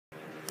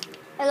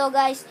Hello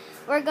guys,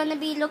 we're gonna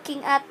be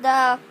looking at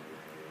the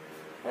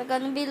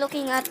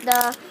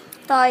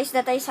toys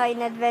that I saw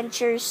in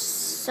Adventures.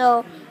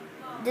 So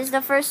this is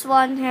the first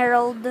one,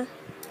 Harold.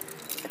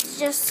 Let's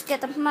just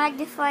get a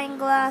magnifying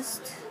glass.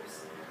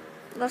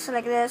 Looks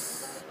like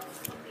this.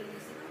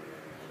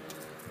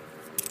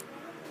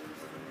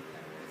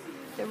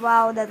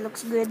 Wow, that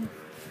looks good.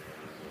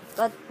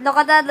 But look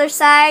at the other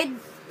side,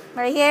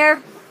 right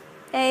here.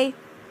 Okay,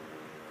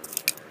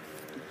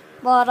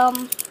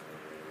 bottom.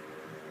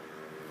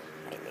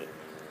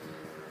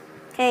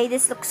 Okay,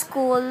 this looks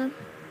cool.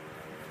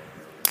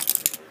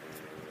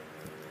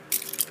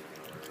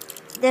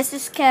 This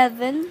is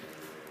Kevin.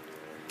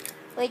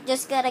 Wait,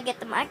 just gotta get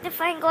the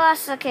magnifying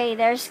glass. Okay,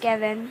 there's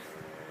Kevin.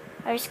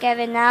 There's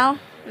Kevin now.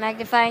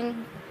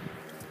 Magnifying.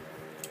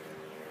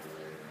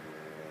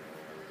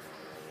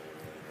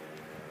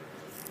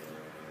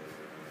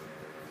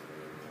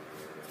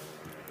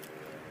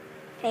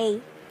 Hey.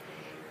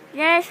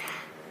 Yes.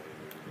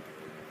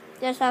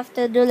 Just have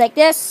to do like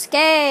this.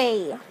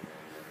 Okay.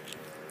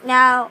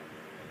 Now,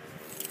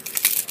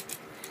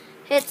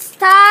 it's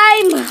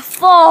time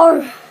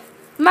for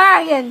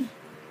Marion.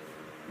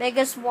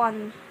 Biggest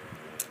one.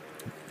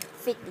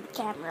 Fit in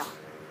camera.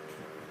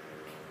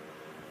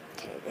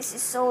 Okay, this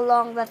is so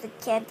long that it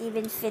can't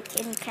even fit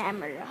in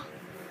camera.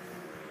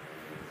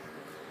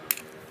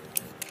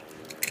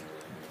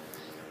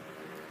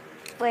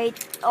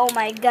 Wait, oh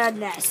my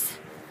goodness.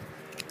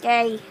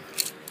 Okay.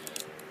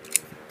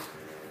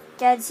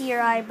 Can't see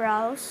your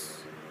eyebrows.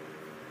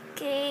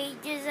 Okay,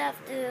 just have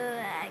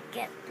to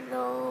get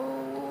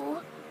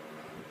low.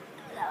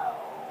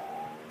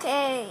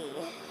 Okay.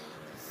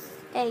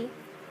 Okay.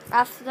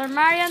 After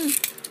Marion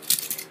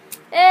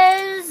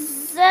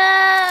is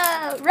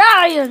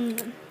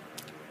Ryan.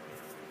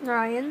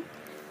 Ryan.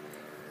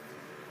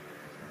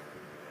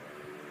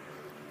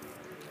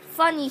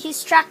 Funny,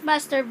 his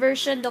Trackmaster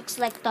version looks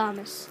like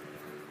Thomas.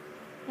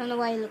 I don't know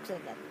why he looks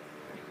like that.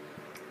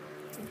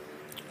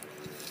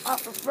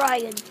 After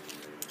Ryan,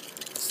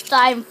 it's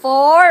time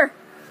for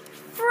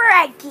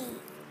Frankie.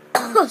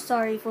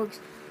 Sorry, folks.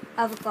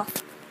 I have a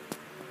cough.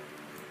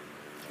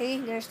 Okay,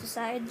 there's the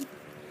side.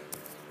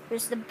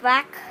 There's the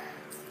back.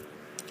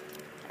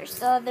 There's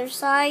the other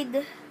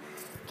side.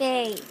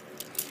 Okay.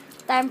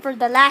 Time for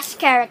the last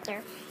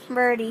character.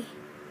 Bertie.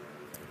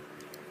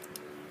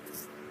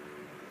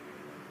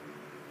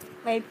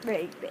 Wait.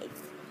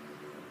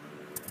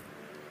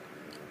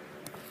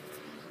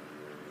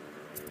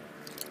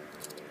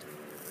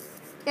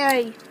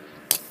 Okay.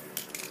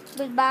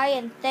 Goodbye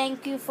and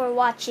thank you for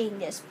watching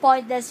this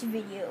pointless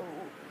video.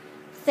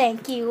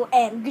 Thank you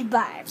and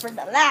goodbye for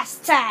the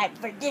last time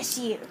for this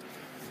year.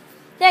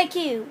 Thank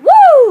you.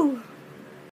 Woo!